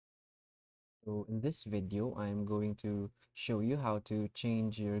So in this video, I'm going to show you how to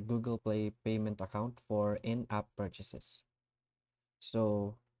change your Google Play payment account for in-app purchases.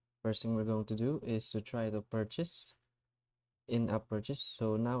 So first thing we're going to do is to try to purchase in-app purchase.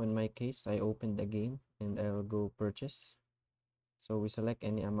 So now in my case, I opened the game and I'll go purchase. So we select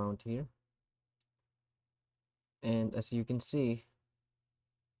any amount here. And as you can see,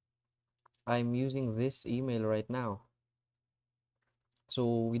 I'm using this email right now.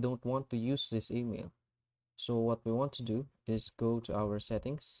 So we don't want to use this email. So what we want to do is go to our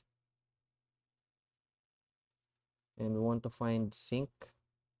settings and we want to find sync.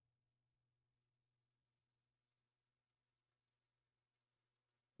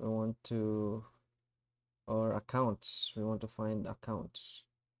 We want to, or accounts, we want to find accounts.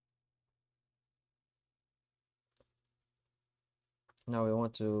 Now we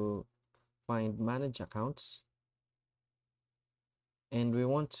want to find manage accounts, and we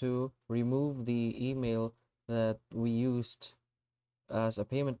want to remove the email that we used as a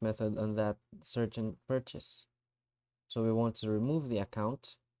payment method on that certain purchase. So we want to remove the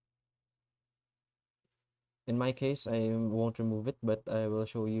account. In my case, I won't remove it, but I will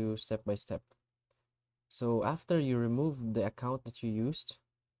show you step by step. So after you remove the account that you used,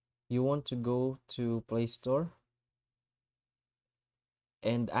 you want to go to Play Store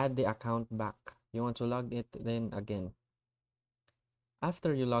and add the account back. You want to log it in again.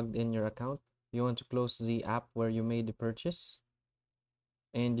 After you logged in your account, you want to close the app where you made the purchase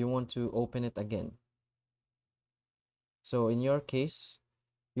and you want to open it again. So in your case,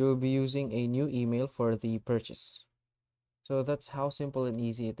 you will be using a new email for the purchase. So that's how simple and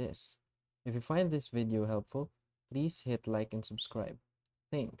easy it is. If you find this video helpful, please hit like and subscribe.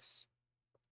 Thanks.